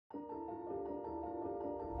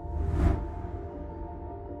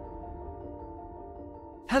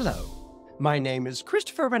Hello, my name is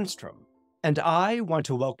Christopher Renstrom, and I want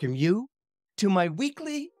to welcome you to my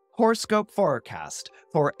weekly horoscope forecast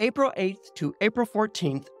for April 8th to April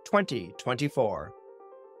 14th, 2024.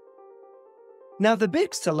 Now, the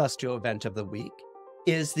big celestial event of the week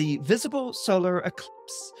is the visible solar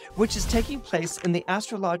eclipse, which is taking place in the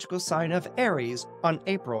astrological sign of Aries on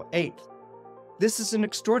April 8th. This is an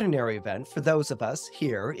extraordinary event for those of us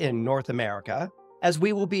here in North America, as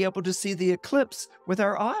we will be able to see the eclipse with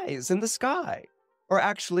our eyes in the sky. Or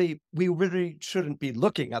actually, we really shouldn't be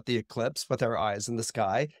looking at the eclipse with our eyes in the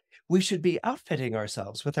sky. We should be outfitting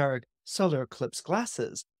ourselves with our solar eclipse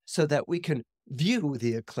glasses so that we can view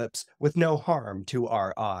the eclipse with no harm to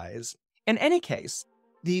our eyes. In any case,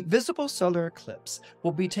 the visible solar eclipse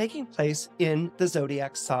will be taking place in the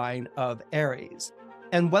zodiac sign of Aries.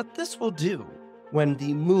 And what this will do when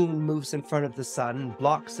the moon moves in front of the sun and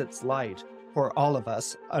blocks its light for all of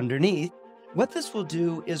us underneath, what this will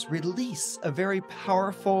do is release a very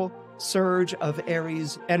powerful surge of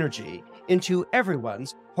Aries energy into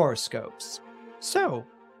everyone's horoscopes. So,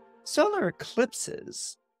 solar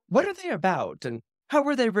eclipses, what are they about and how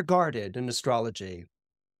were they regarded in astrology?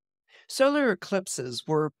 Solar eclipses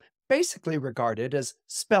were basically regarded as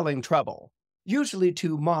spelling trouble, usually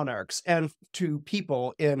to monarchs and to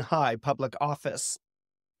people in high public office.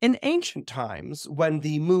 In ancient times, when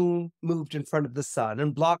the moon moved in front of the sun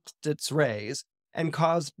and blocked its rays and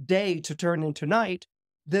caused day to turn into night,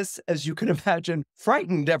 this, as you can imagine,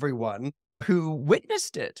 frightened everyone who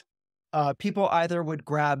witnessed it. People either would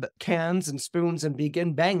grab cans and spoons and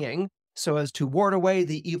begin banging so as to ward away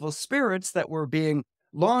the evil spirits that were being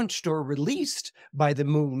launched or released by the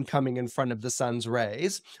moon coming in front of the sun's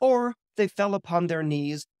rays, or they fell upon their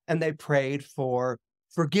knees and they prayed for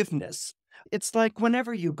forgiveness. It's like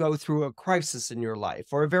whenever you go through a crisis in your life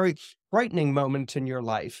or a very frightening moment in your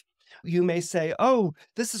life, you may say, "Oh,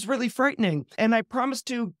 this is really frightening, and I promise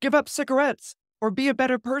to give up cigarettes or be a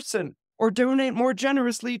better person or donate more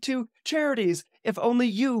generously to charities if only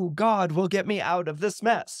you, God, will get me out of this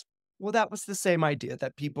mess." Well, that was the same idea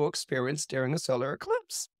that people experienced during a solar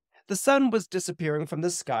eclipse. The sun was disappearing from the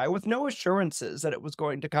sky with no assurances that it was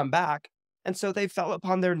going to come back, and so they fell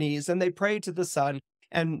upon their knees and they prayed to the sun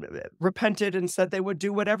and repented and said they would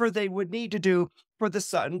do whatever they would need to do for the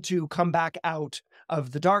sun to come back out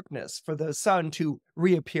of the darkness, for the sun to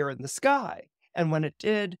reappear in the sky. And when it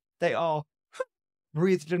did, they all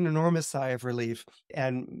breathed an enormous sigh of relief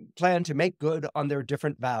and planned to make good on their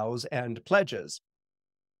different vows and pledges.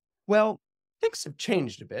 Well, things have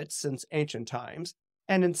changed a bit since ancient times,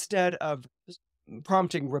 and instead of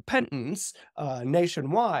prompting repentance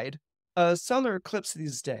nationwide, a solar eclipse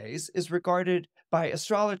these days is regarded by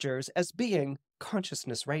astrologers as being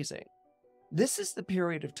consciousness raising. This is the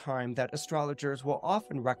period of time that astrologers will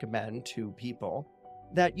often recommend to people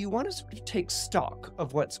that you want to sort of take stock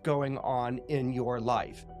of what's going on in your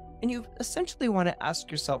life. And you essentially want to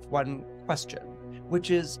ask yourself one question,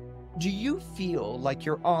 which is, do you feel like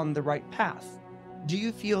you're on the right path? Do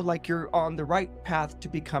you feel like you're on the right path to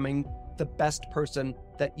becoming the best person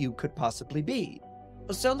that you could possibly be?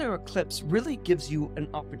 A solar eclipse really gives you an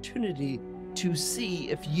opportunity to see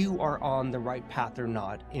if you are on the right path or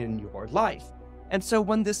not in your life. And so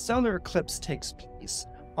when this solar eclipse takes place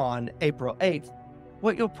on April 8th,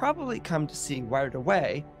 what you'll probably come to see right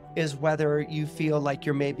away is whether you feel like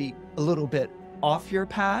you're maybe a little bit off your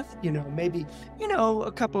path, maybe,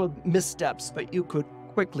 a couple of missteps, but you could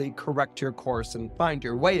quickly correct your course and find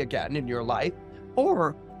your way again in your life.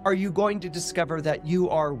 Or are you going to discover that you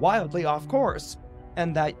are wildly off course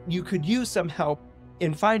and that you could use some help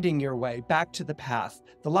in finding your way back to the path,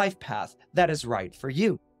 the life path that is right for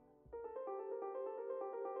you?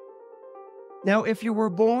 Now, if you were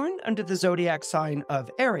born under the zodiac sign of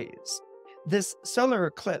Aries, this solar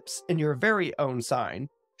eclipse in your very own sign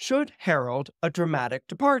should herald a dramatic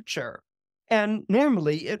departure. And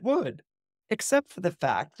normally it would, except for the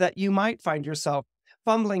fact that you might find yourself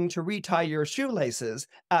fumbling to retie your shoelaces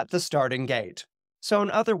at the starting gate. So in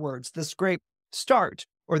other words, this great start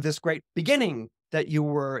or this great beginning that you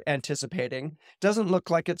were anticipating doesn't look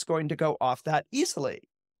like it's going to go off that easily.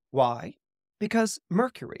 Why? Because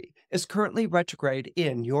Mercury is currently retrograde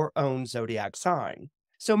in your own zodiac sign.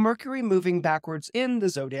 So Mercury moving backwards in the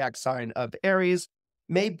zodiac sign of Aries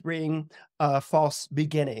may bring a false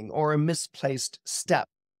beginning or a misplaced step,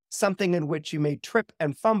 something in which you may trip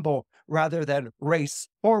and fumble rather than race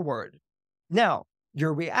forward. Now,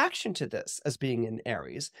 your reaction to this as being in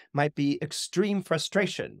Aries might be extreme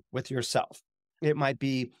frustration with yourself. It might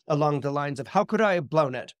be along the lines of, how could I have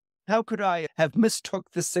blown it? How could I have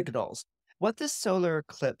mistook the signals? What this solar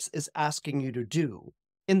eclipse is asking you to do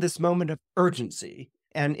in this moment of urgency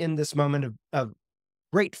and in this moment of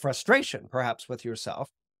great frustration, perhaps with yourself,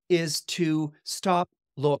 is to stop,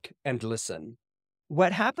 look, and listen.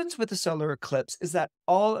 What happens with the solar eclipse is that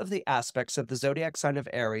all of the aspects of the zodiac sign of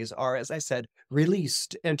Aries are, as I said,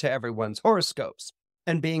 released into everyone's horoscopes.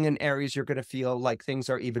 And being in Aries, you're going to feel like things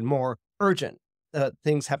are even more urgent.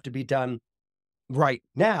 Things have to be done right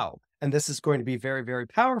now. And this is going to be very, very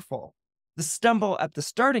powerful. The stumble at the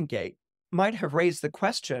starting gate might have raised the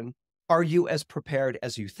question, are you as prepared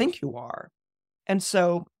as you think you are? And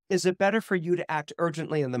so, is it better for you to act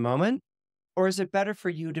urgently in the moment? Or is it better for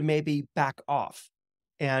you to maybe back off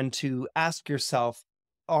and to ask yourself,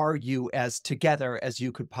 are you as together as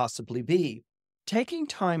you could possibly be? Taking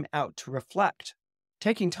time out to reflect,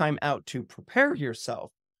 taking time out to prepare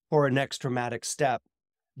yourself for a next dramatic step,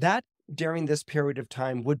 that during this period of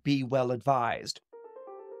time would be well advised.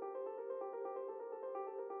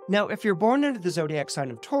 Now, if you're born under the zodiac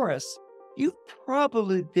sign of Taurus, you've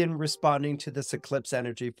probably been responding to this eclipse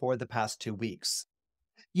energy for the past 2 weeks.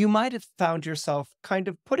 You might have found yourself kind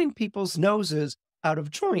of putting people's noses out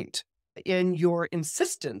of joint in your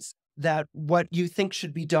insistence that what you think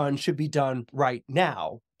should be done right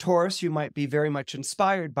now. Taurus, you might be very much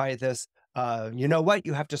inspired by this. You know what?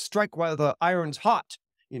 You have to strike while the iron's hot.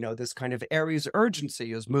 This kind of Aries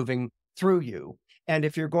urgency is moving through you. And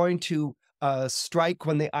if you're going to strike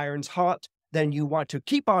when the iron's hot, then you want to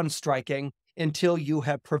keep on striking until you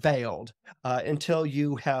have prevailed, until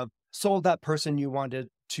you have sold that person you wanted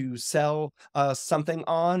to sell something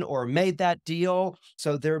on or made that deal.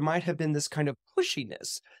 So there might have been this kind of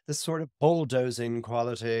pushiness, this sort of bulldozing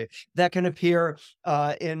quality that can appear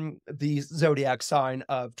in the zodiac sign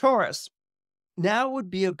of Taurus. Now would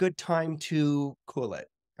be a good time to cool it,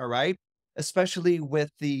 all right? Especially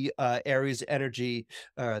with the Aries energy,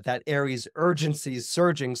 that Aries urgency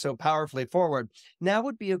surging so powerfully forward. Now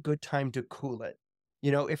would be a good time to cool it.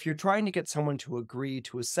 If you're trying to get someone to agree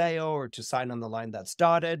to a sale or to sign on the line that's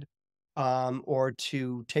dotted, or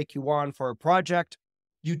to take you on for a project,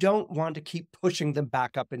 you don't want to keep pushing them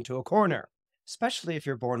back up into a corner, especially if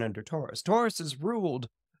you're born under Taurus. Taurus is ruled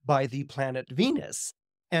by the planet Venus.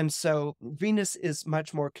 And so Venus is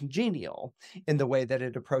much more congenial in the way that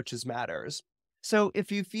it approaches matters. So if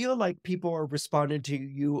you feel like people are responding to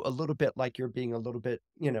you a little bit like you're being a little bit,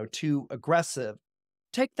 too aggressive,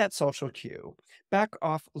 take that social cue, back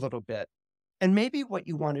off a little bit. And maybe what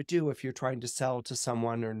you want to do if you're trying to sell to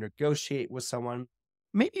someone or negotiate with someone,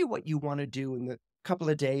 maybe what you want to do in the couple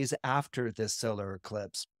of days after this solar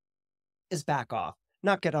eclipse is back off,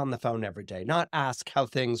 not get on the phone every day, not ask how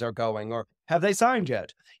things are going or have they signed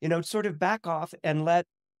yet? Sort of back off and let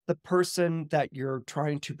the person that you're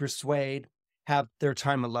trying to persuade have their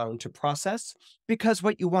time alone to process. Because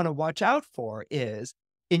what you want to watch out for is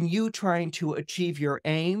in you trying to achieve your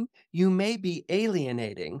aim, you may be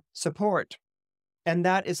alienating support. And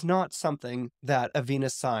that is not something that a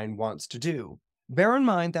Venus sign wants to do. Bear in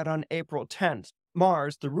mind that on April 10th,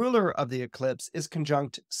 Mars, the ruler of the eclipse, is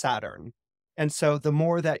conjunct Saturn. And so the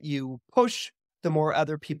more that you push, the more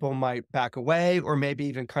other people might back away or maybe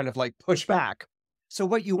even kind of like push back. So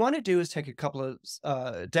what you want to do is take a couple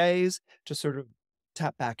of days to sort of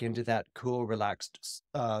tap back into that cool, relaxed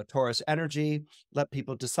Taurus energy, let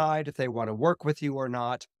people decide if they want to work with you or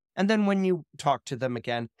not. And then when you talk to them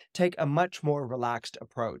again, take a much more relaxed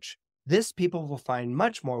approach. This people will find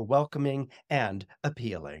much more welcoming and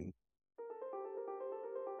appealing.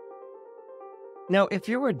 Now, if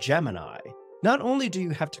you're a Gemini, not only do you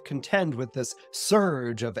have to contend with this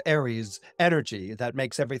surge of Aries energy that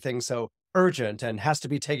makes everything so urgent and has to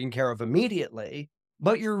be taken care of immediately,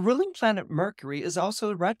 but your ruling planet Mercury is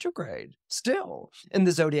also retrograde, still, in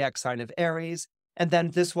the zodiac sign of Aries. And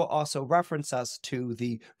then this will also reference us to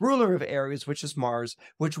the ruler of Aries, which is Mars,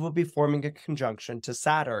 which will be forming a conjunction to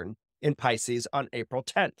Saturn in Pisces on April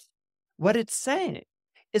 10th. What it's saying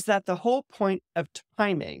is that the whole point of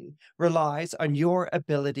timing relies on your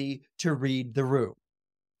ability to read the room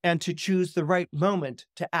and to choose the right moment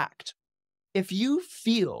to act. If you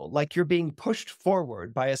feel like you're being pushed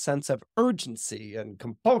forward by a sense of urgency and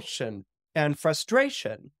compulsion and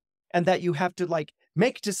frustration, and that you have to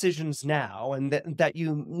make decisions now and that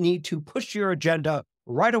you need to push your agenda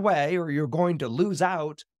right away or you're going to lose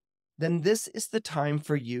out, then this is the time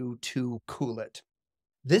for you to cool it.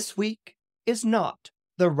 This week is not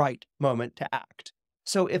the right moment to act.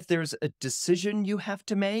 So if there's a decision you have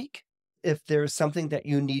to make, if there's something that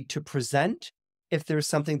you need to present, if there's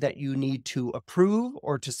something that you need to approve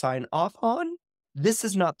or to sign off on, this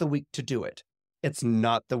is not the week to do it. It's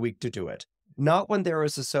not the week to do it. not when there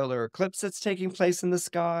is a solar eclipse that's taking place in the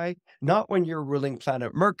sky, not when your ruling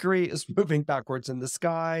planet Mercury is moving backwards in the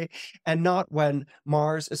sky, and not when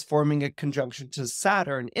Mars is forming a conjunction to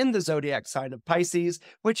Saturn in the zodiac sign of Pisces,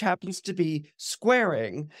 which happens to be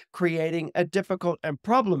squaring, creating a difficult and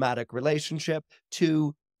problematic relationship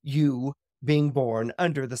to you being born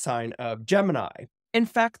under the sign of Gemini. In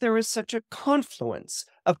fact, there is such a confluence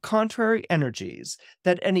of contrary energies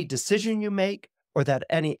that any decision you make or that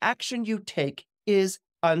any action you take is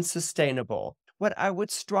unsustainable. What I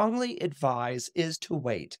would strongly advise is to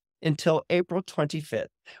wait until April 25th,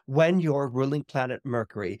 when your ruling planet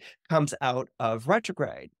Mercury comes out of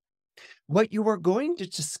retrograde. What you are going to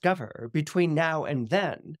discover between now and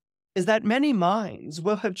then is that many minds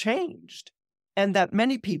will have changed, and that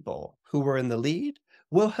many people who were in the lead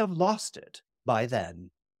will have lost it by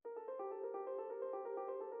then.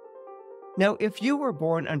 Now, if you were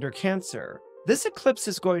born under Cancer, this eclipse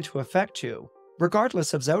is going to affect you,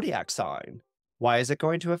 regardless of zodiac sign. Why is it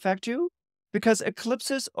going to affect you? Because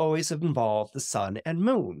eclipses always involve the sun and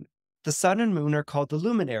moon. The sun and moon are called the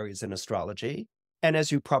luminaries in astrology, and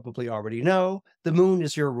as you probably already know, the moon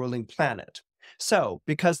is your ruling planet. So,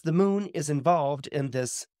 because the moon is involved in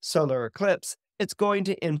this solar eclipse, it's going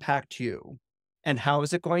to impact you. And how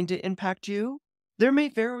is it going to impact you? There may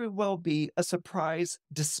very well be a surprise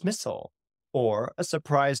dismissal or a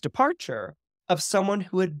surprise departure of someone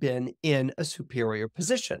who had been in a superior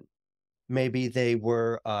position. Maybe they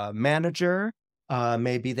were a manager,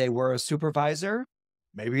 maybe they were a supervisor,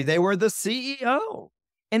 maybe they were the CEO.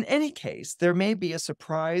 In any case, there may be a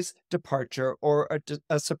surprise departure or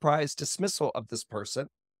a surprise dismissal of this person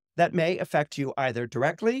that may affect you either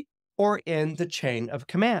directly or in the chain of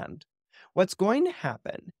command. What's going to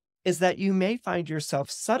happen is that you may find yourself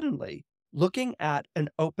suddenly looking at an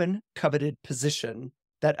open, coveted position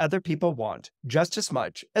that other people want just as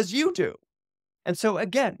much as you do. And so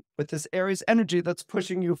again, with this Aries energy that's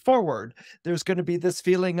pushing you forward, there's going to be this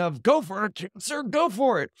feeling of go for it, Cancer, go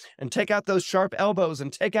for it, and take out those sharp elbows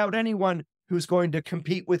and take out anyone who's going to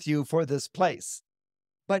compete with you for this place.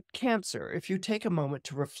 But Cancer, if you take a moment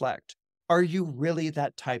to reflect, are you really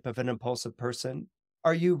that type of an impulsive person?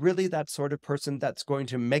 Are you really that sort of person that's going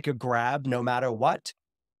to make a grab no matter what?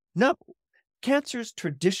 No. Cancers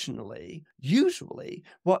traditionally, usually,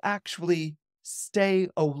 will actually stay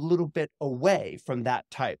a little bit away from that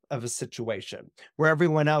type of a situation where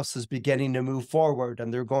everyone else is beginning to move forward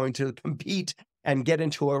and they're going to compete and get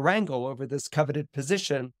into a wrangle over this coveted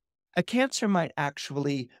position. A Cancer might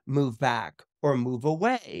actually move back or move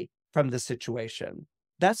away from the situation.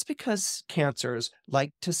 That's because Cancers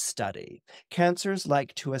like to study. Cancers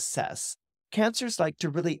like to assess. Cancers like to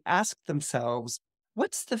really ask themselves,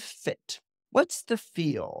 what's the fit? What's the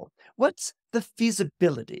feel? What's the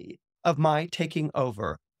feasibility of my taking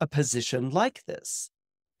over a position like this?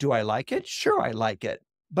 Do I like it? Sure, I like it.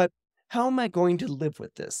 But how am I going to live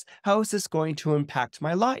with this? How is this going to impact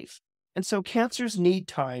my life? And so Cancers need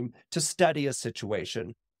time to study a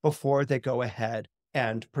situation before they go ahead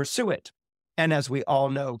and pursue it. And as we all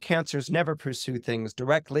know, Cancers never pursue things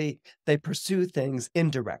directly, they pursue things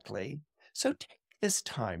indirectly. So take this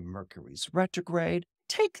time, Mercury's retrograde.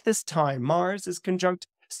 Take this time, Mars is conjunct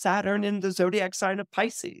Saturn in the zodiac sign of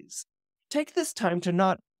Pisces. Take this time to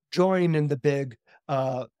not join in the big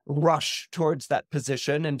rush towards that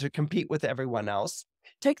position and to compete with everyone else.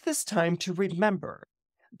 Take this time to remember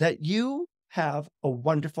that you have a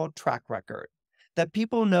wonderful track record, that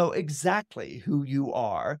people know exactly who you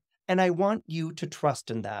are, and I want you to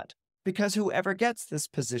trust in that, because whoever gets this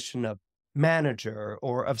position of manager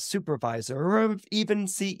or of supervisor or of even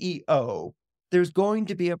CEO, there's going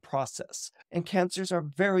to be a process, and Cancers are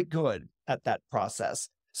very good at that process.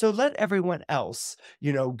 So let everyone else,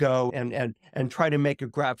 go and try to make a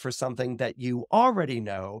grab for something that you already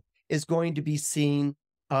know is going to be seen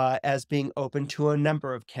as being open to a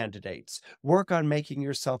number of candidates. Work on making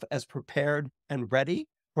yourself as prepared and ready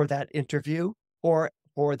for that interview or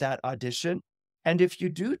for that audition. And if you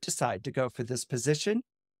do decide to go for this position,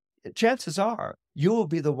 chances are you will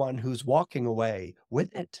be the one who's walking away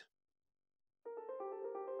with it.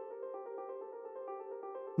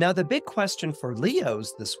 Now, the big question for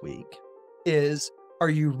Leos this week is, are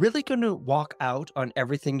you really going to walk out on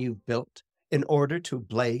everything you've built in order to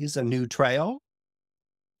blaze a new trail?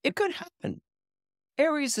 It could happen.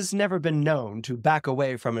 Aries has never been known to back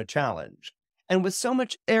away from a challenge. And with so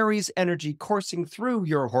much Aries energy coursing through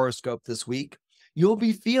your horoscope this week, you'll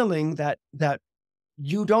be feeling that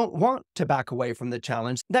you don't want to back away from the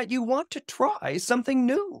challenge, that you want to try something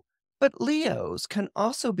new. But Leos can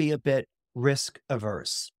also be a bit risk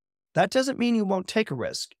averse. That doesn't mean you won't take a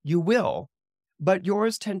risk. You will. but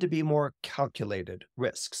yours tend to be more calculated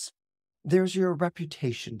risks. There's your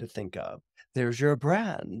reputation to think of. There's your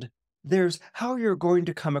brand. There's how you're going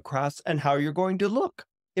to come across and how you're going to look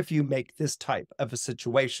if you make this type of a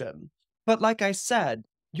situation. But like I said,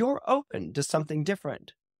 you're open to something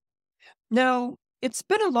different. Now, it's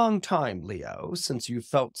been a long time, Leo, since you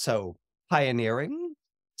felt so pioneering,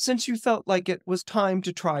 since you felt like it was time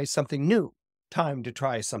to try something new, time to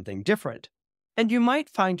try something different. And you might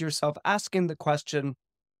find yourself asking the question,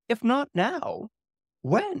 if not now,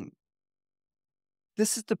 when?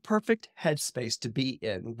 This is the perfect headspace to be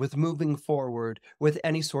in with moving forward with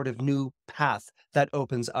any sort of new path that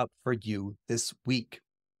opens up for you this week.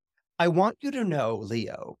 I want you to know,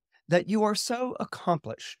 Leo, that you are so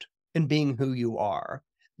accomplished in being who you are.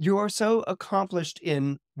 You are so accomplished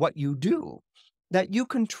in what you do that you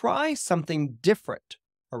can try something different,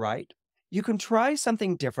 all right? You can try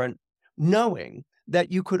something different knowing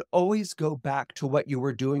that you could always go back to what you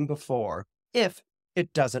were doing before if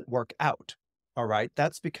it doesn't work out, all right?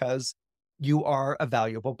 That's because you are a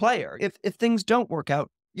valuable player. If things don't work out,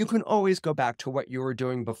 you can always go back to what you were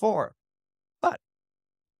doing before.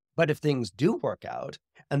 But if things do work out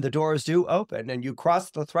and the doors do open and you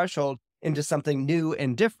cross the threshold into something new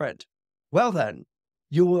and different, well then,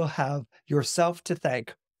 you will have yourself to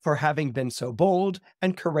thank for having been so bold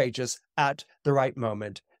and courageous at the right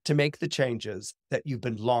moment to make the changes that you've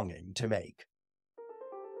been longing to make.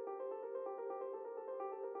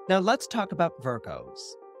 Now let's talk about Virgos.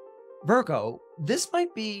 Virgo, this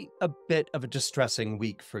might be a bit of a distressing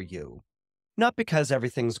week for you. Not because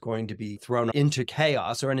everything's going to be thrown into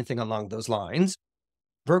chaos or anything along those lines.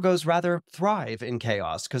 Virgos rather thrive in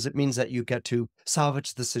chaos because it means that you get to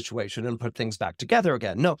salvage the situation and put things back together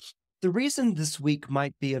again. No, the reason this week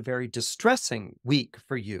might be a very distressing week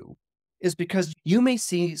for you is because you may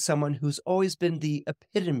see someone who's always been the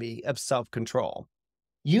epitome of self-control.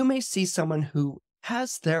 You may see someone who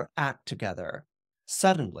has their act together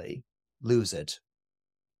suddenly lose it.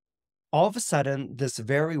 All of a sudden, this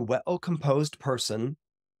very well-composed person,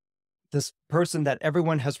 this person that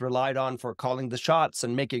everyone has relied on for calling the shots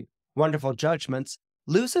and making wonderful judgments,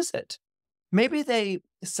 loses it. Maybe they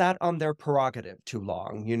sat on their prerogative too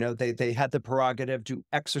long. You know, they had the prerogative to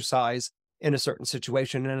exercise in a certain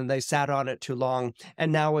situation and they sat on it too long,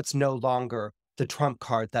 and now it's no longer the trump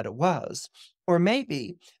card that it was. Or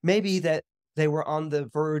maybe that they were on the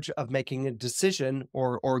verge of making a decision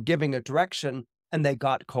or giving a direction, and they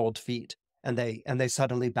got cold feet and they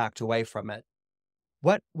suddenly backed away from it.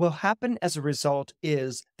 What will happen as a result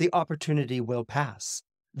is the opportunity will pass.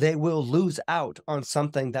 They will lose out on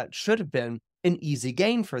something that should have been an easy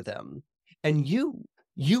gain for them. And you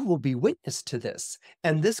will be witness to this.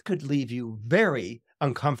 And this could leave you very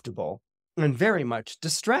uncomfortable and very much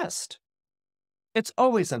distressed. It's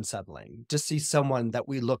always unsettling to see someone that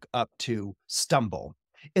we look up to stumble.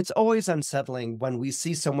 It's always unsettling when we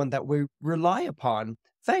see someone that we rely upon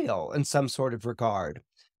fail in some sort of regard.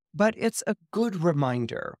 But it's a good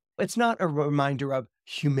reminder. It's not a reminder of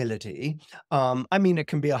humility. I mean, it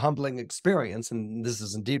can be a humbling experience, and this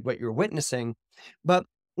is indeed what you're witnessing. But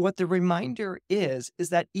what the reminder is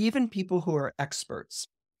that even people who are experts,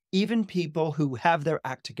 even people who have their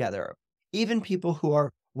act together, even people who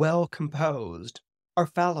are well composed, are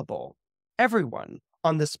fallible. Everyone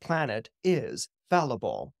on this planet is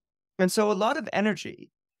fallible. And so a lot of energy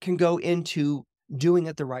can go into doing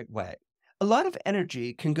it the right way. A lot of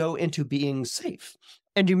energy can go into being safe.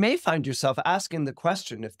 And you may find yourself asking the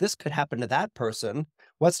question, if this could happen to that person,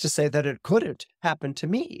 what's to say that it couldn't happen to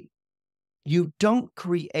me? You don't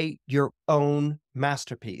create your own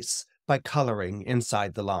masterpiece by coloring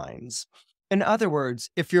inside the lines. In other words,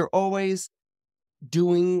 if you're always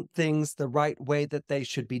doing things the right way that they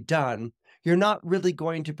should be done, you're not really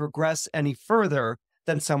going to progress any further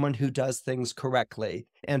than someone who does things correctly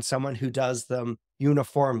and someone who does them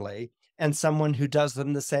uniformly and someone who does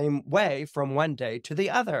them the same way from one day to the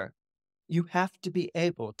other. You have to be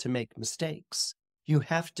able to make mistakes. You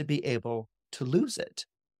have to be able to lose it.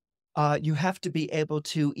 You have to be able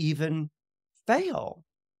to even fail.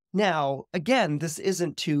 Now, again, this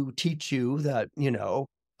isn't to teach you that,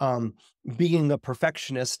 being a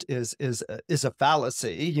perfectionist is a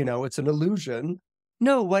fallacy, it's an illusion.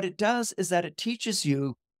 No, what it does is that it teaches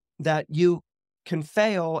you that you can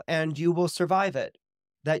fail and you will survive it,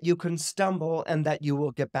 that you can stumble and that you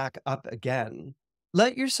will get back up again.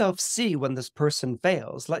 Let yourself see when this person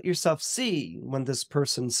fails. Let yourself see when this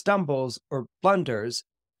person stumbles or blunders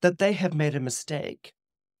that they have made a mistake.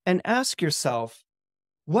 And ask yourself,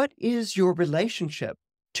 what is your relationship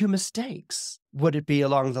to mistakes? Would it be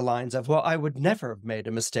along the lines of, well, I would never have made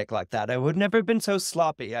a mistake like that. I would never have been so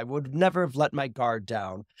sloppy. I would never have let my guard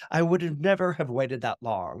down. I would have never have waited that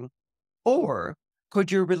long. Or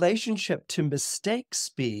could your relationship to mistakes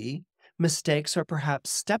be mistakes are perhaps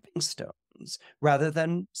stepping stones rather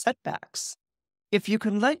than setbacks? If you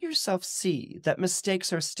can let yourself see that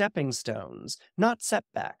mistakes are stepping stones, not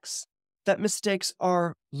setbacks, that mistakes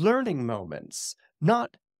are learning moments,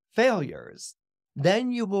 not failures,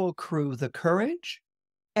 then you will accrue the courage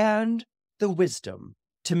and the wisdom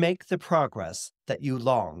to make the progress that you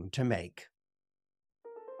long to make.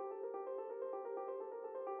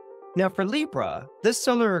 Now, for Libra, this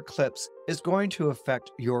solar eclipse is going to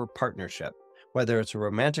affect your partnership, whether it's a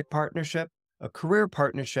romantic partnership, a career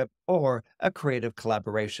partnership, or a creative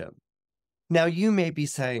collaboration. Now, you may be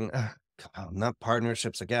saying, "Ugh, come on, not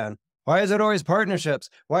partnerships again. Why is it always partnerships?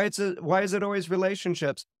 Why is it always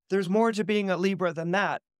relationships?" There's more to being a Libra than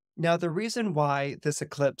that. Now, the reason why this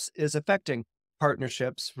eclipse is affecting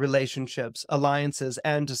partnerships, relationships, alliances,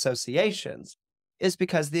 and associations is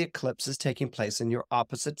because the eclipse is taking place in your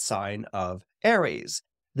opposite sign of Aries.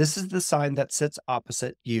 This is the sign that sits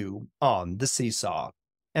opposite you on the seesaw.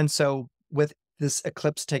 And so, with this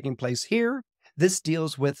eclipse taking place here, this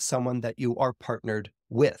deals with someone that you are partnered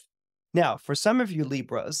with. Now, for some of you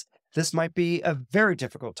Libras, this might be a very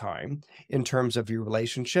difficult time in terms of your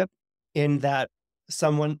relationship, in that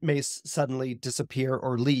someone may suddenly disappear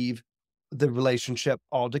or leave the relationship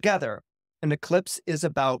altogether. An eclipse is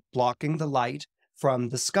about blocking the light from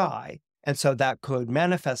the sky, and so that could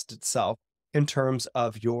manifest itself in terms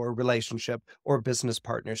of your relationship or business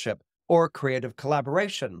partnership or creative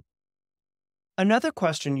collaboration. Another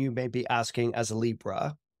question you may be asking as a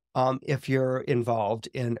Libra, if you're involved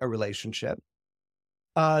in a relationship,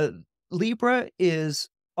 uh, Libra is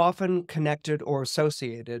often connected or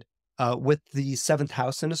associated with the seventh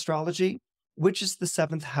house in astrology, which is the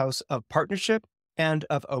seventh house of partnership and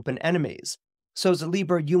of open enemies. So, as a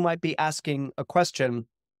Libra, you might be asking a question: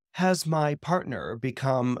 has my partner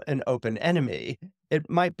become an open enemy? It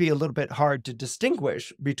might be a little bit hard to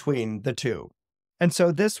distinguish between the two. And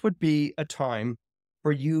so, this would be a time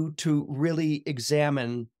for you to really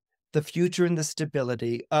examine the future and the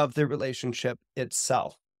stability of the relationship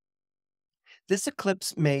itself. This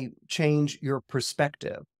eclipse may change your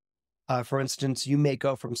perspective. For instance, you may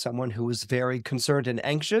go from someone who is very concerned and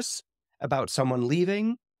anxious about someone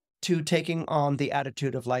leaving to taking on the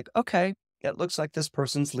attitude of, like, okay, it looks like this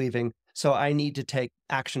person's leaving, so I need to take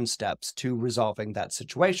action steps to resolving that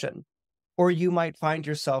situation. Or you might find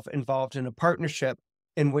yourself involved in a partnership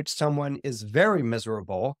in which someone is very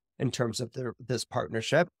miserable in terms of this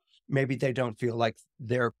partnership. Maybe they don't feel like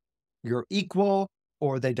they're your equal,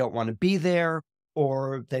 or they don't want to be there,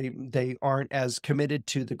 or they aren't as committed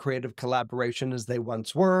to the creative collaboration as they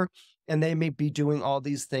once were, and they may be doing all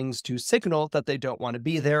these things to signal that they don't want to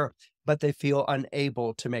be there, but they feel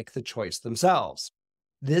unable to make the choice themselves.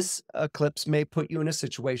 This eclipse may put you in a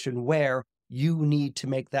situation where you need to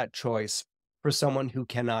make that choice for someone who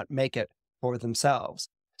cannot make it for themselves.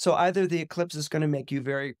 So either the eclipse is going to make you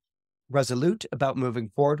very resolute about moving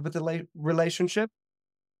forward with the relationship.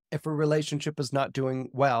 If a relationship is not doing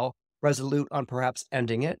well, resolute on perhaps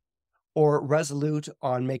ending it, or resolute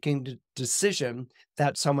on making the decision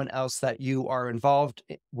that someone else that you are involved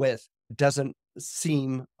with doesn't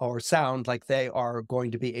seem or sound like they are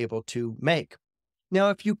going to be able to make. Now,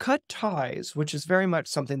 if you cut ties, which is very much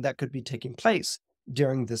something that could be taking place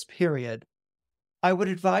during this period, I would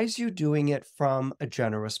advise you doing it from a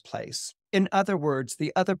generous place. In other words,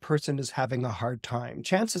 the other person is having a hard time.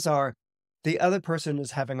 Chances are the other person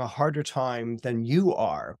is having a harder time than you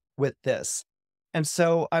are with this. And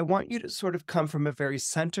so I want you to sort of come from a very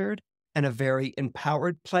centered and a very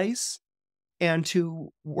empowered place, and to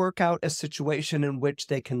work out a situation in which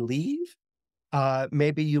they can leave.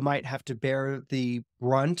 Maybe you might have to bear the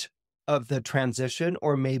brunt of the transition,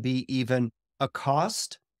 or maybe even a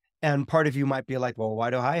cost. And part of you might be like, well,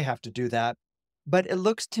 why do I have to do that? But it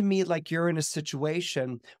looks to me like you're in a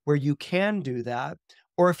situation where you can do that.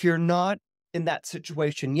 Or if you're not in that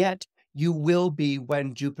situation yet, you will be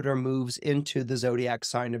when Jupiter moves into the zodiac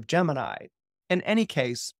sign of Gemini. In any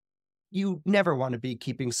case, you never want to be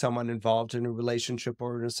keeping someone involved in a relationship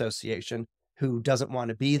or an association who doesn't want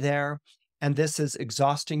to be there. And this is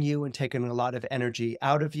exhausting you and taking a lot of energy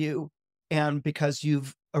out of you. And because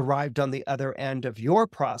you've arrived on the other end of your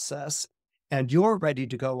process and you're ready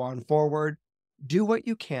to go on forward, do what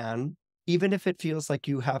you can, even if it feels like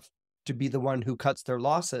you have to be the one who cuts their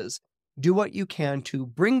losses. Do what you can to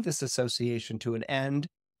bring this association to an end,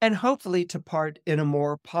 and hopefully to part in a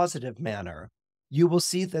more positive manner. you will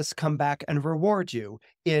see this come back and reward you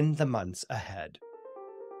in the months ahead.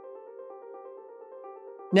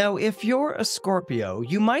 Now, if you're a Scorpio,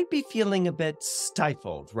 you might be feeling a bit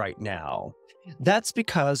stifled right now. That's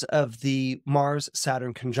because of the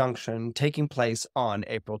Mars-Saturn conjunction taking place on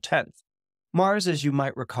April 10th. Mars, as you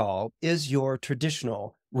might recall, is your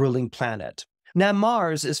traditional ruling planet. Now,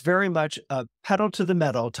 Mars is very much a pedal to the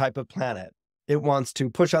metal type of planet. It wants to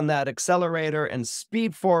push on that accelerator and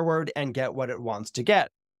speed forward and get what it wants to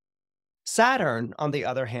get. Saturn, on the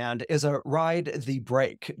other hand, is a ride the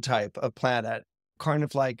brake type of planet. Kind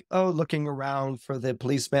of like, oh, looking around for the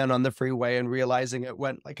policeman on the freeway and realizing it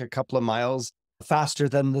went like a couple of miles faster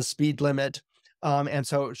than the speed limit. And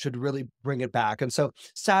so it should really bring it back. And so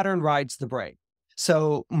Saturn rides the brake.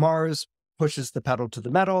 So Mars pushes the pedal to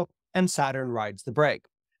the metal and Saturn rides the brake.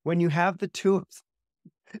 When you have the two of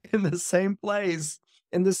them in the same place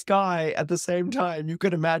in the sky at the same time, you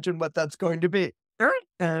can imagine what that's going to be.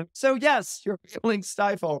 So yes, you're feeling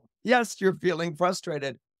stifled. Yes, you're feeling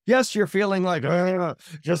frustrated. Yes, you're feeling like,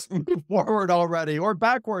 just move forward already or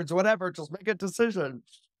backwards, whatever, just make a decision.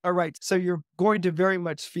 All right, so you're going to very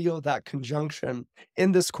much feel that conjunction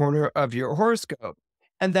in this corner of your horoscope.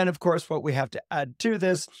 And then, of course, what we have to add to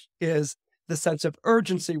this is the sense of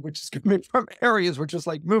urgency, which is coming from Aries, which is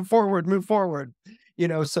like, move forward, move forward.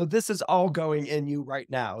 So this is all going in you right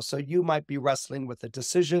now. So you might be wrestling with a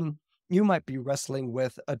decision. You might be wrestling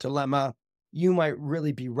with a dilemma. You might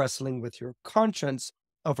really be wrestling with your conscience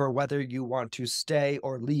over whether you want to stay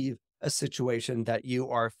or leave a situation that you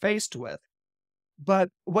are faced with. But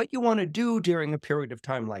what you want to do during a period of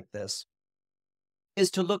time like this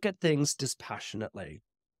is to look at things dispassionately.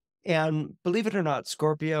 And believe it or not,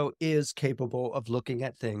 Scorpio is capable of looking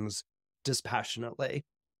at things dispassionately.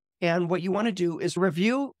 And what you want to do is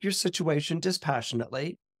review your situation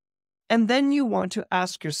dispassionately. And then you want to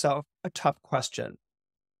ask yourself a tough question.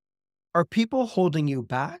 Are people holding you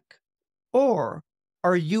back? Or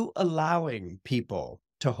are you allowing people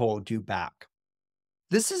to hold you back?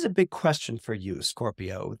 This is a big question for you,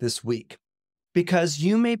 Scorpio, this week, because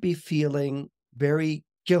you may be feeling very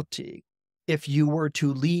guilty if you were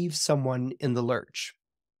to leave someone in the lurch.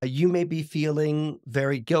 You may be feeling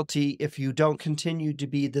very guilty if you don't continue to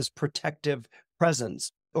be this protective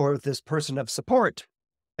presence or this person of support.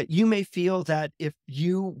 You may feel that if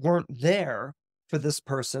you weren't there for this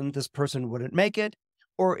person wouldn't make it.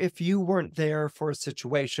 Or if you weren't there for a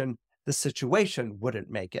situation, the situation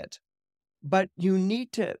wouldn't make it. But you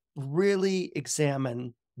need to really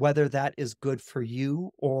examine whether that is good for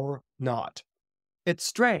you or not. It's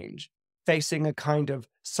strange facing a kind of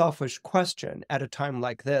selfish question at a time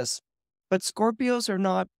like this, but Scorpios are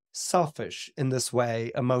not selfish in this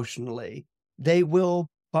way emotionally. They will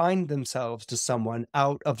bind themselves to someone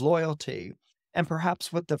out of loyalty. And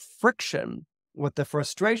perhaps what the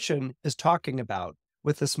frustration is talking about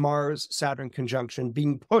with this Mars-Saturn conjunction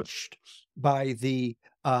being pushed by the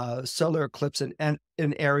solar eclipse in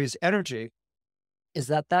Aries energy, is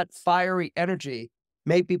that fiery energy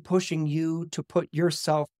may be pushing you to put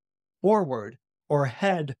yourself forward or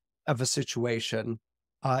ahead of a situation,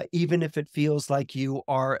 even if it feels like you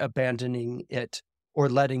are abandoning it or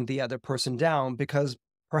letting the other person down, because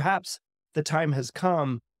perhaps the time has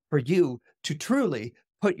come for you to truly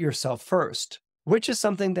put yourself first, which is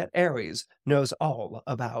something that Aries knows all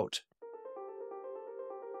about.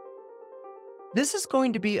 This is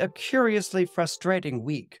going to be a curiously frustrating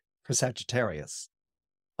week for Sagittarius.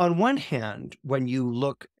 On one hand, when you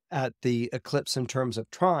look at the eclipse in terms of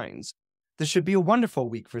trines, this should be a wonderful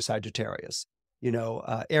week for Sagittarius.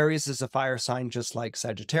 Aries is a fire sign just like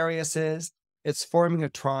Sagittarius is. It's forming a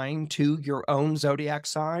trine to your own zodiac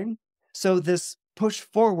sign. So this push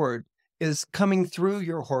forward is coming through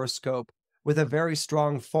your horoscope with a very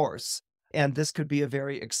strong force. And this could be a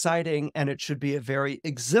very exciting and it should be a very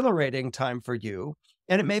exhilarating time for you.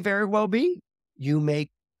 And it may very well be. You may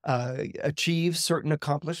achieve certain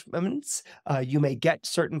accomplishments, you may get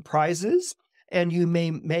certain prizes, and you may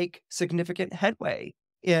make significant headway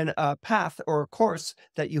in a path or a course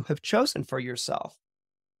that you have chosen for yourself.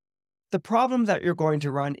 The problem that you're going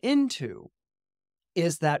to run into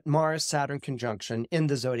is that Mars-Saturn conjunction in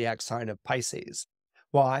the zodiac sign of Pisces.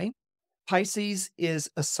 Why? Pisces is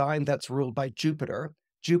a sign that's ruled by Jupiter.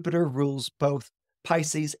 Jupiter rules both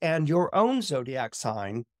Pisces and your own zodiac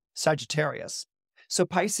sign, Sagittarius. So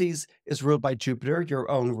Pisces is ruled by Jupiter, your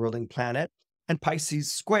own ruling planet, and Pisces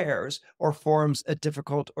squares or forms a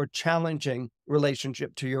difficult or challenging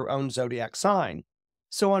relationship to your own zodiac sign.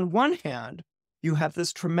 So on one hand, you have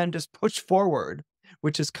this tremendous push forward,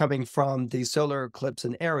 which is coming from the solar eclipse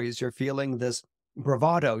in Aries. You're feeling this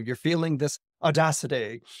bravado, you're feeling this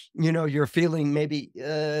audacity, you're feeling maybe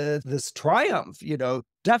this triumph,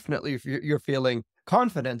 definitely if you're feeling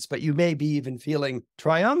confidence, but you may be even feeling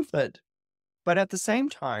triumphant. But at the same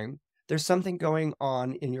time, there's something going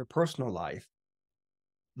on in your personal life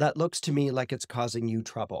that looks to me like it's causing you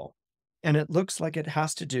trouble. And it looks like it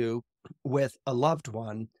has to do with a loved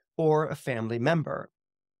one or a family member.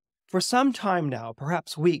 For some time now,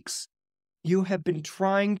 perhaps weeks, you have been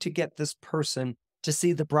trying to get this person to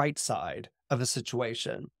see the bright side of a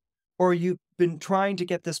situation, or you've been trying to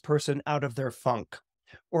get this person out of their funk,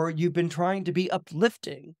 or you've been trying to be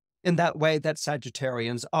uplifting in that way that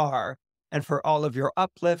Sagittarians are. And for all of your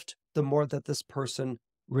uplift, the more that this person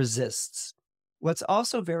resists. What's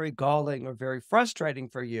also very galling or very frustrating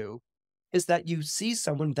for you is that you see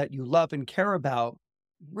someone that you love and care about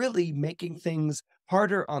really making things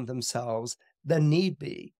harder on themselves than need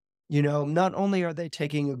be. Not only are they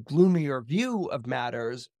taking a gloomier view of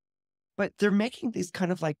matters, but they're making these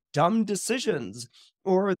kind of like dumb decisions,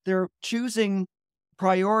 or they're choosing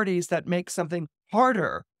priorities that make something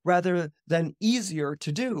harder rather than easier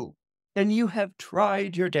to do. And you have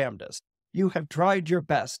tried your damnedest. You have tried your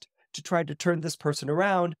best to try to turn this person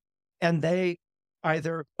around, and they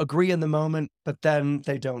either agree in the moment, but then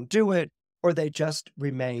they don't do it, or they just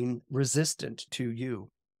remain resistant to you.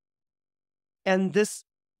 And this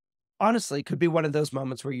honestly could be one of those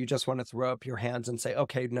moments where you just want to throw up your hands and say,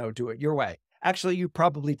 okay, no, do it your way. Actually, you've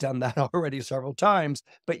probably done that already several times,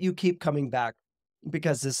 but you keep coming back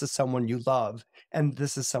because this is someone you love and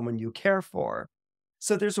this is someone you care for.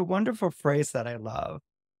 So there's a wonderful phrase that I love,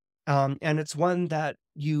 and it's one that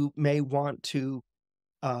you may want to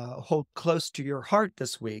hold close to your heart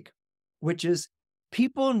this week, which is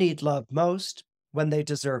people need love most when they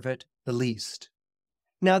deserve it the least.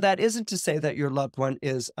 Now, that isn't to say that your loved one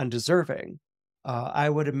is undeserving. I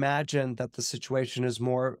would imagine that the situation is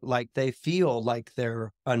more like they feel like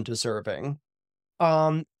they're undeserving.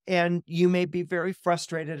 And you may be very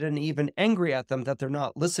frustrated and even angry at them that they're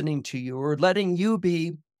not listening to you or letting you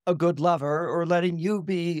be a good lover or letting you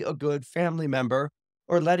be a good family member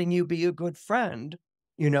or letting you be a good friend,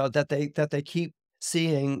 that they keep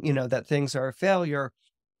seeing, that things are a failure.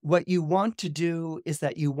 What you want to do is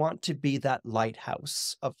that you want to be that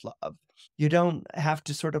lighthouse of love. You don't have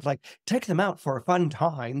to sort of like take them out for a fun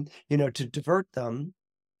time, to divert them.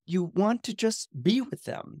 You want to just be with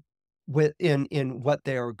them in what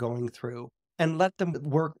they are going through and let them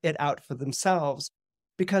work it out for themselves.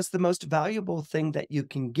 Because the most valuable thing that you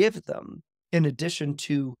can give them, in addition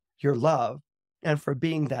to your love, and for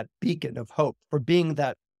being that beacon of hope, for being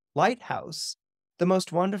that lighthouse, the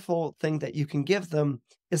most wonderful thing that you can give them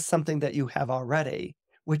is something that you have already,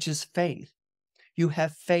 which is faith. You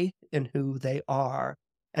have faith in who they are.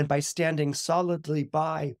 And by standing solidly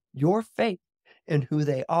by your faith in who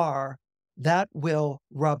they are, that will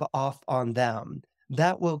rub off on them.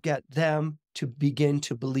 That will get them to begin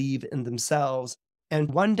to believe in themselves.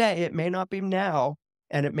 And one day, it may not be now,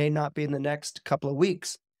 and it may not be in the next couple of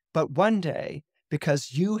weeks, but one day,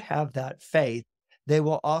 because you have that faith, they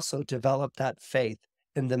will also develop that faith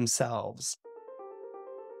in themselves.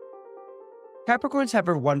 Capricorns have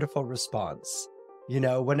a wonderful response.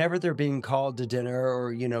 Whenever they're being called to dinner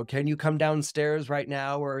or, can you come downstairs right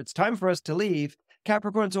now? Or it's time for us to leave.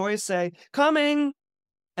 Capricorns always say, coming.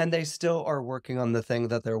 And they still are working on the thing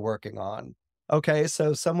that they're working on. Okay,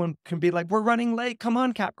 so someone can be like, we're running late. Come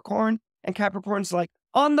on, Capricorn. And Capricorn's like,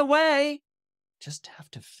 on the way. Just have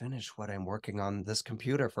to finish what I'm working on this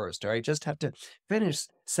computer first, or I just have to finish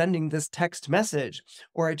sending this text message,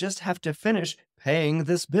 or I just have to finish paying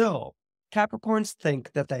this bill. Capricorns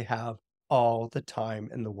think that they have all the time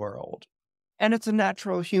in the world. And it's a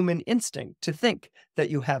natural human instinct to think that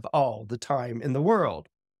you have all the time in the world.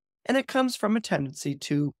 And it comes from a tendency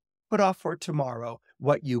to put off for tomorrow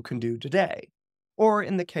what you can do today. Or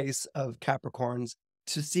in the case of Capricorns,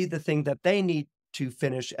 to see the thing that they need to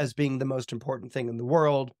finish as being the most important thing in the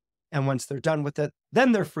world. And once they're done with it,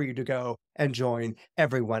 then they're free to go and join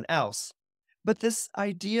everyone else. But this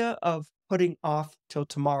idea of putting off till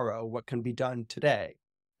tomorrow what can be done today,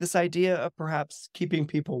 this idea of perhaps keeping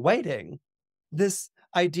people waiting, this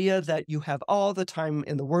idea that you have all the time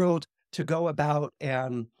in the world to go about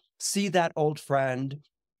and see that old friend,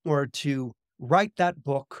 or to write that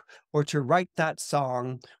book, or to write that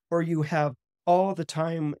song, or you have all the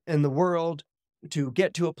time in the world to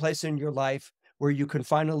get to a place in your life where you can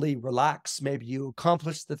finally relax. Maybe you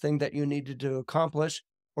accomplished the thing that you needed to accomplish,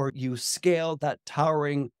 or you scaled that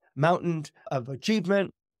towering mountain of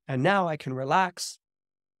achievement, and now I can relax.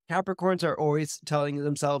 Capricorns are always telling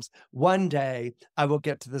themselves, one day I will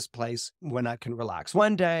get to this place when I can relax.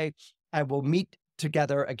 One day I will meet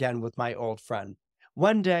together again with my old friend.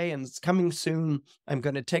 One day, and it's coming soon, I'm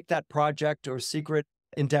going to take that project or secret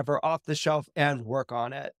endeavor off the shelf and work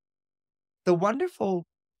on it. The wonderful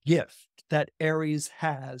gift that Aries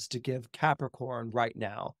has to give Capricorn right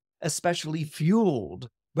now, especially fueled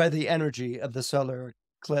by the energy of the solar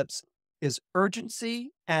eclipse, is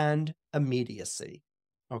urgency and immediacy.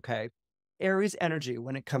 Okay. Aries energy,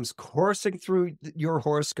 when it comes coursing through your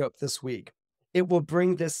horoscope this week, it will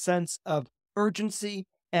bring this sense of urgency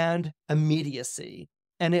and immediacy.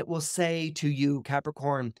 And it will say to you,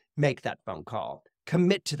 Capricorn, make that phone call,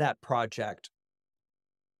 commit to that project,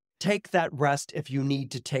 take that rest if you need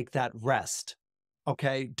to take that rest.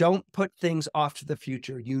 Okay, don't put things off to the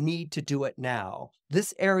future. You need to do it now.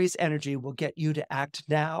 This Aries energy will get you to act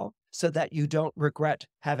now so that you don't regret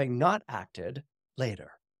having not acted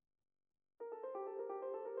later.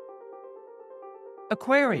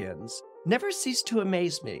 Aquarians never cease to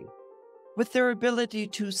amaze me with their ability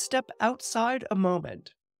to step outside a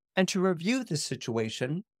moment and to review the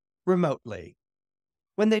situation remotely.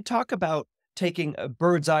 When they talk about taking a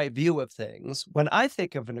bird's eye view of things, when I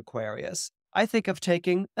think of an Aquarius, I think of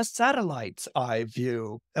taking a satellite's eye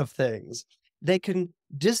view of things. They can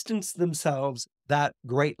distance themselves that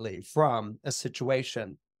greatly from a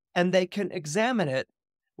situation, and they can examine it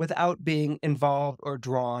without being involved or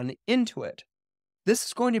drawn into it. This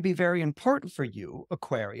is going to be very important for you,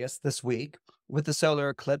 Aquarius, this week, with the solar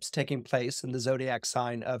eclipse taking place in the zodiac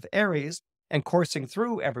sign of Aries and coursing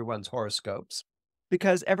through everyone's horoscopes,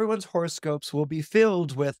 because everyone's horoscopes will be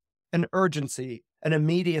filled with an urgency, an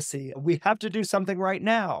immediacy. We have to do something right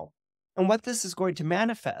now. And what this is going to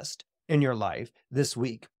manifest in your life this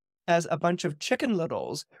week as a bunch of chicken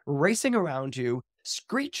littles racing around you,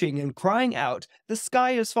 screeching and crying out, the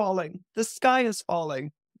sky is falling, the sky is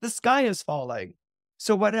falling, the sky is falling.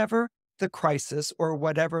 So whatever the crisis or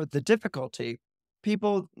whatever the difficulty,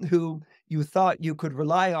 people who you thought you could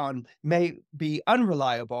rely on may be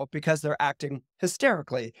unreliable because they're acting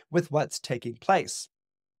hysterically with what's taking place.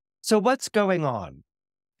 So what's going on?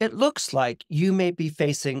 It looks like you may be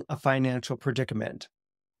facing a financial predicament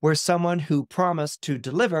where someone who promised to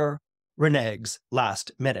deliver reneges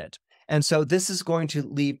last minute. And so this is going to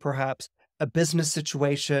leave perhaps a business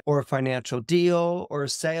situation or a financial deal or a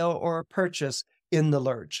sale or a purchase in the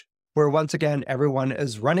lurch, where once again, everyone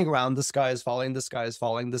is running around, the sky is falling, the sky is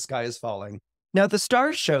falling, the sky is falling. Now, the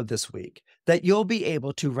stars showed this week that you'll be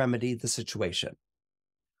able to remedy the situation.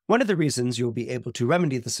 One of the reasons you'll be able to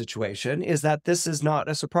remedy the situation is that this is not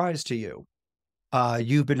a surprise to you.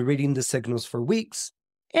 You've been reading the signals for weeks,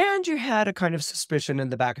 and you had a kind of suspicion in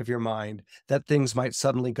the back of your mind that things might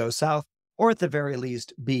suddenly go south, or at the very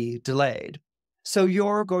least be delayed. So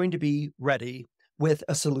you're going to be ready with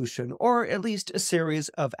a solution, or at least a series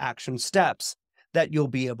of action steps that you'll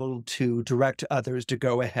be able to direct others to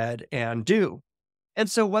go ahead and do. And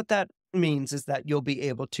so what that means is that you'll be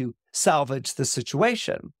able to salvage the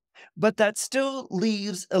situation, but that still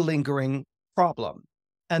leaves a lingering problem.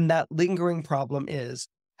 And that lingering problem is,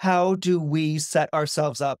 how do we set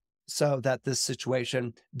ourselves up so that this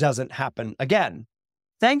situation doesn't happen again?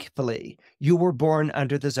 Thankfully, you were born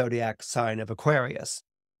under the zodiac sign of Aquarius.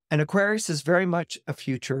 And Aquarius is very much a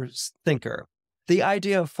future thinker. The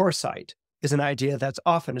idea of foresight is an idea that's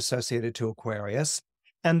often associated to Aquarius.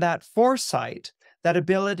 And that foresight, that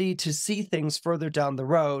ability to see things further down the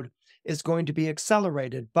road, is going to be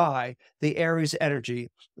accelerated by the Aries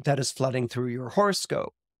energy that is flooding through your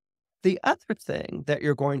horoscope. The other thing that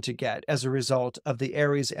you're going to get as a result of the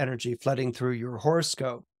Aries energy flooding through your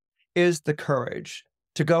horoscope is the courage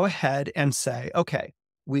to go ahead and say, okay,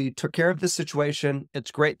 we took care of this situation.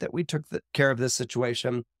 It's great that we took care of this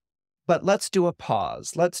situation, but let's do a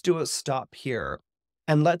pause. Let's do a stop here.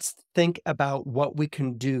 And let's think about what we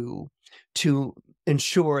can do to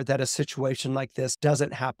ensure that a situation like this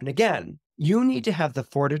doesn't happen again. You need to have the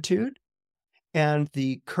fortitude and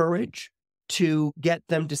the courage to get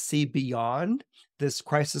them to see beyond this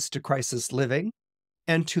crisis to crisis living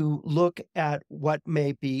and to look at what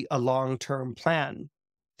may be a long-term plan.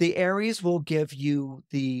 The Aries will give you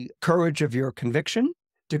the courage of your conviction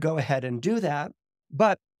to go ahead and do that.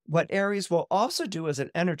 But what Aries will also do as an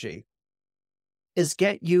energy is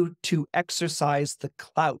get you to exercise the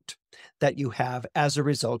clout that you have as a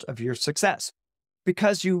result of your success.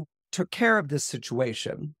 Because you took care of this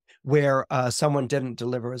situation where someone didn't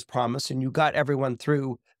deliver as promised and you got everyone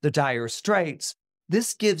through the dire straits,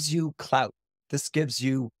 this gives you clout. This gives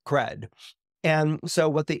you cred. And so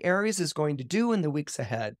what the Aries is going to do in the weeks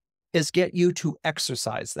ahead is get you to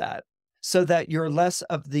exercise that so that you're less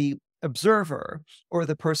of the observer or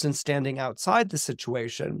the person standing outside the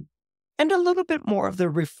situation, and a little bit more of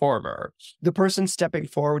the reformer, the person stepping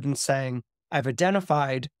forward and saying, I've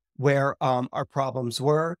identified where our problems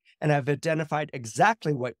were, and I've identified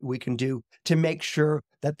exactly what we can do to make sure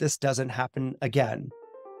that this doesn't happen again.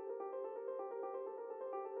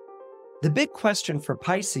 The big question for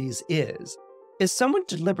Pisces is someone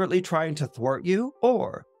deliberately trying to thwart you,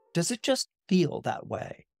 or does it just feel that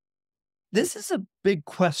way? This is a big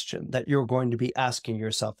question that you're going to be asking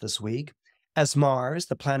yourself this week, as Mars,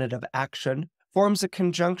 the planet of action, forms a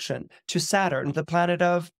conjunction to Saturn, the planet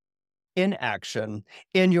of inaction,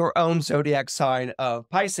 in your own zodiac sign of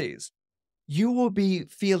Pisces. You will be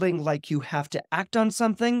feeling like you have to act on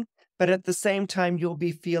something, but at the same time, you'll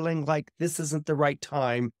be feeling like this isn't the right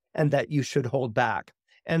time and that you should hold back.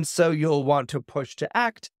 And so you'll want to push to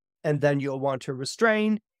act, and then you'll want to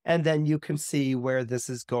restrain, and then you can see where this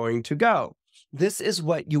is going to go. This is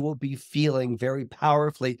what you will be feeling very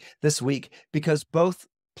powerfully this week, because both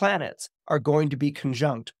planets are going to be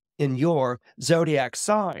conjunct in your zodiac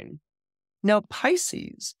sign. Now,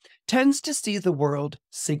 Pisces tends to see the world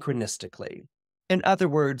synchronistically. In other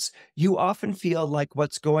words, you often feel like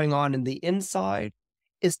what's going on in the inside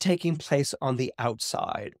is taking place on the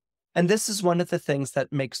outside. And this is one of the things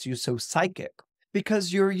that makes you so psychic,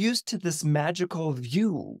 because you're used to this magical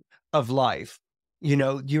view of life. You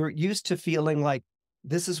know, you're used to feeling like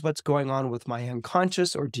this is what's going on with my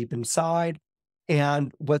unconscious or deep inside,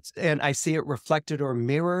 and I see it reflected or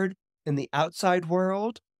mirrored in the outside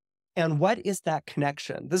world. And what is that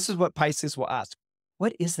connection? This is what Pisces will ask.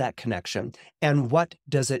 What is that connection? And what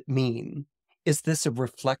does it mean? Is this a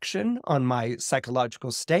reflection on my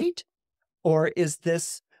psychological state? Or is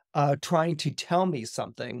this trying to tell me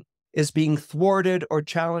something? Is being thwarted or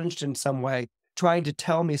challenged in some way, trying to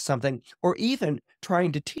tell me something, or even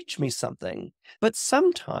trying to teach me something? But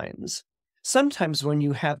sometimes when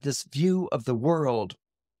you have this view of the world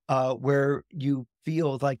where you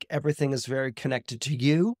feel like everything is very connected to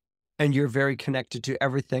you, and you're very connected to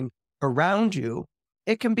everything around you,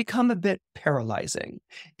 it can become a bit paralyzing.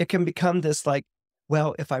 It can become this like,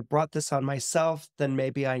 well, if I brought this on myself, then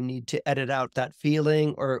maybe I need to edit out that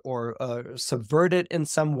feeling or subvert it in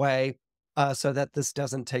some way so that this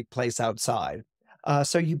doesn't take place outside.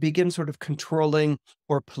 So you begin sort of controlling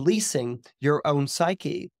or policing your own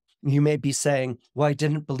psyche. You may be saying, well, I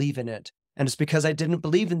didn't believe in it, and it's because I didn't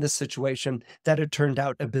believe in this situation that it turned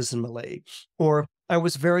out abysmally. Or I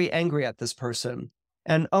was very angry at this person.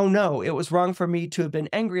 And oh no, it was wrong for me to have been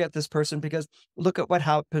angry at this person because look at what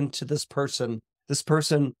happened to this person. This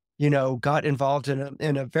person, got involved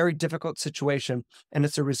in a very difficult situation. And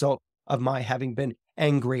it's a result of my having been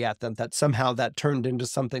angry at them, that somehow that turned into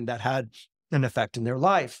something that had an effect in their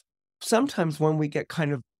life. Sometimes when we get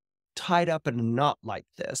kind of tied up in a knot like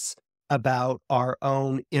this, about our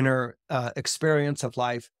own inner experience of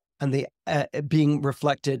life and the being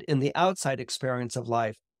reflected in the outside experience of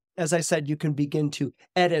life. As I said, you can begin to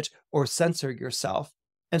edit or censor yourself.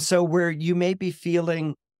 And so where you may be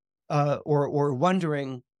feeling or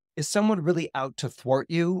wondering, is someone really out to thwart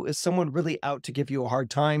you? Is someone really out to give you a hard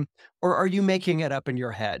time? Or are you making it up in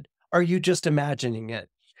your head? Are you just imagining it?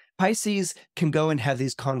 Pisces can go and have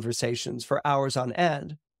these conversations for hours on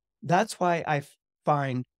end. That's why I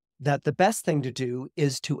find that the best thing to do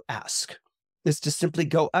is to ask, is to simply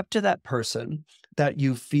go up to that person that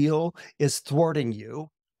you feel is thwarting you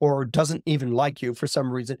or doesn't even like you for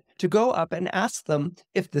some reason, to go up and ask them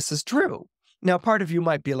if this is true. Now, part of you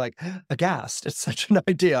might be like, aghast, it's such an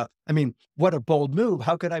idea. I mean, what a bold move.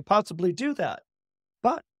 How could I possibly do that?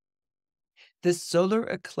 But this solar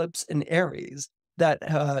eclipse in Aries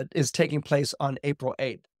that is taking place on April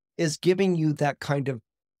 8th is giving you that kind of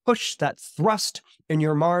push, that thrust in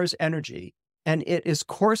your Mars energy, and it is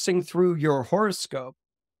coursing through your horoscope,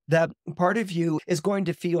 that part of you is going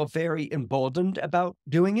to feel very emboldened about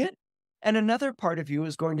doing it. And another part of you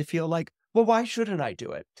is going to feel like, well, why shouldn't I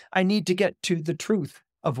do it? I need to get to the truth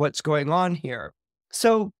of what's going on here.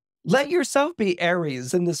 So let yourself be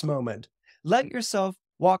Aries in this moment. Let yourself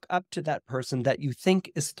walk up to that person that you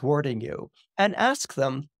think is thwarting you and ask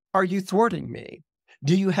them, are you thwarting me?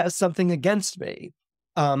 Do you have something against me?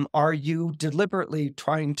 Are you deliberately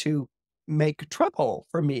trying to make trouble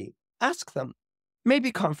for me? Ask them.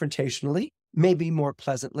 Maybe confrontationally, maybe more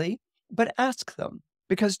pleasantly, but ask them.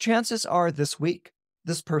 Because chances are this week,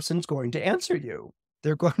 this person's going to answer you.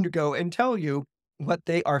 They're going to go and tell you what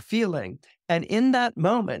they are feeling. And in that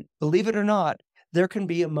moment, believe it or not, there can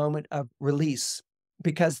be a moment of release,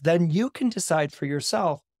 because then you can decide for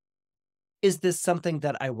yourself, is this something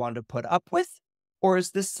that I want to put up with? Or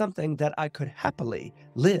is this something that I could happily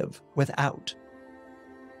live without?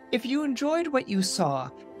 If you enjoyed what you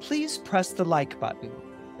saw, please press the like button.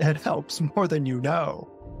 It helps more than you know.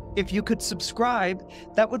 If you could subscribe,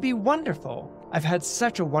 that would be wonderful. I've had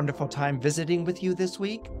such a wonderful time visiting with you this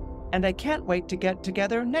week, and I can't wait to get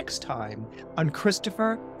together next time on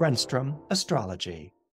Christopher Renstrom Astrology.